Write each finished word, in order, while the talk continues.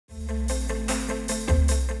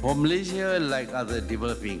For Malaysia, like other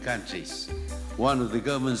developing countries, one of the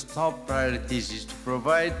government's top priorities is to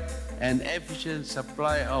provide an efficient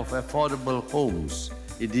supply of affordable homes.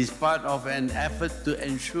 It is part of an effort to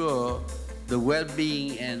ensure the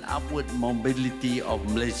well-being and upward mobility of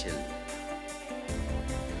Malaysians.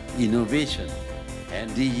 Innovation and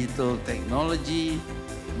digital technology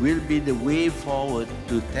will be the way forward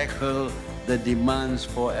to tackle the demands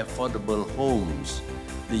for affordable homes.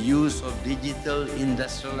 The use of digital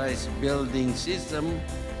industrialized building system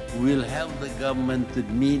will help the government to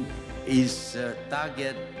meet its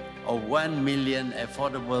target of 1 million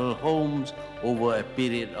affordable homes over a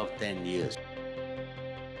period of 10 years.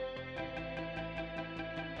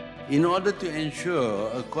 In order to ensure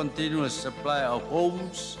a continuous supply of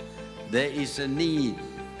homes, there is a need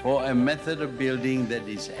for a method of building that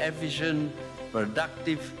is efficient,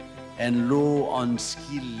 productive, and low on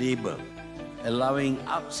skilled labor, allowing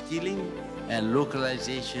upskilling and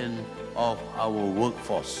localization of our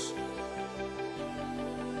workforce.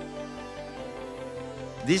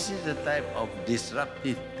 This is the type of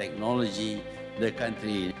disruptive technology the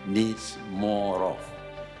country needs more of.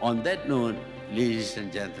 On that note, ladies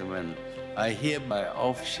and gentlemen, I hereby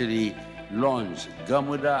officially launch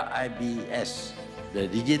Gamuda IBS, the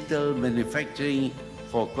digital manufacturing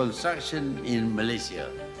for construction in Malaysia.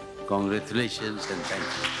 Congratulations and thank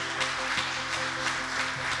you.